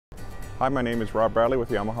Hi, my name is Rob Bradley with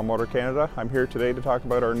Yamaha Motor Canada. I'm here today to talk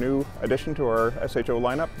about our new addition to our SHO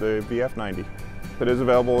lineup, the VF90. It is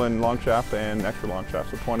available in long shaft and extra long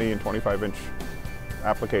shaft, so 20 and 25 inch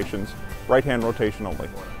applications, right-hand rotation only.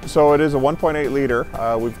 So it is a 1.8 liter.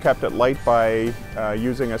 We've kept it light by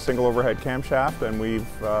using a single overhead camshaft, and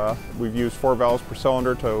we've used 4 valves per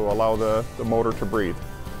cylinder to allow the motor to breathe.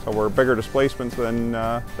 So we're bigger displacements than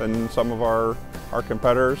some of our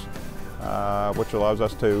competitors, which allows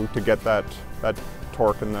us to get that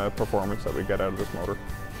torque and the performance that we get out of this motor.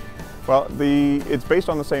 Well, it's based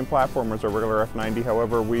on the same platform as our regular F90,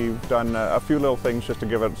 however we've done a few little things just to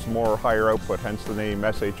give it some more higher output, hence the name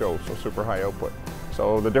SHO, so super high output.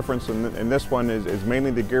 So the difference in this one is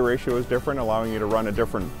mainly the gear ratio is different, allowing you to run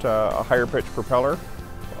a higher pitch propeller,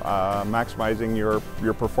 maximizing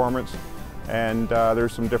your performance. And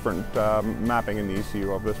there's some different mapping in the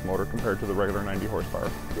ECU of this motor compared to the regular 90 horsepower.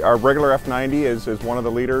 Our regular F90 is one of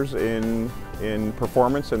the leaders in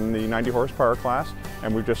performance in the 90 horsepower class,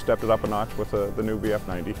 and we've just stepped it up a notch with the new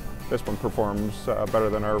VF90. This one performs better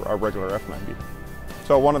than our regular F90.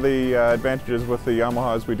 So one of the advantages with the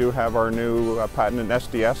Yamaha is we do have our new patented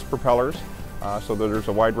SDS propellers. So there's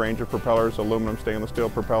a wide range of propellers, aluminum, stainless steel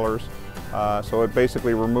propellers. So it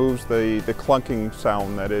basically removes the clunking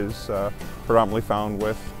sound that is predominantly found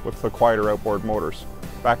with the quieter outboard motors.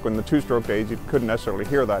 Back when the two-stroke days, you couldn't necessarily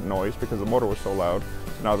hear that noise because the motor was so loud.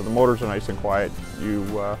 So now that the motors are nice and quiet,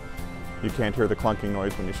 you can't hear the clunking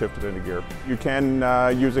noise when you shift it into gear. You can,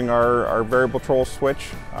 using our variable control switch,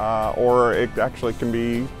 or it actually can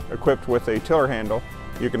be equipped with a tiller handle,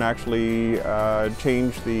 you can actually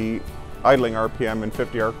change the idling RPM in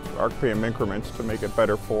 50 RPM increments to make it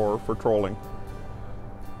better for trolling.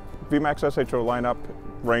 VMAX SHO lineup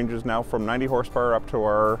ranges now from 90 horsepower up to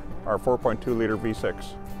our 4.2 liter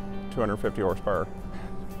V6, 250 horsepower.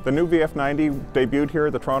 The new VF90 debuted here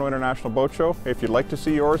at the Toronto International Boat Show. If you'd like to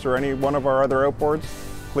see yours or any one of our other outboards,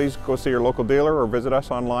 please go see your local dealer or visit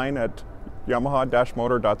us online at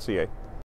yamaha-motor.ca.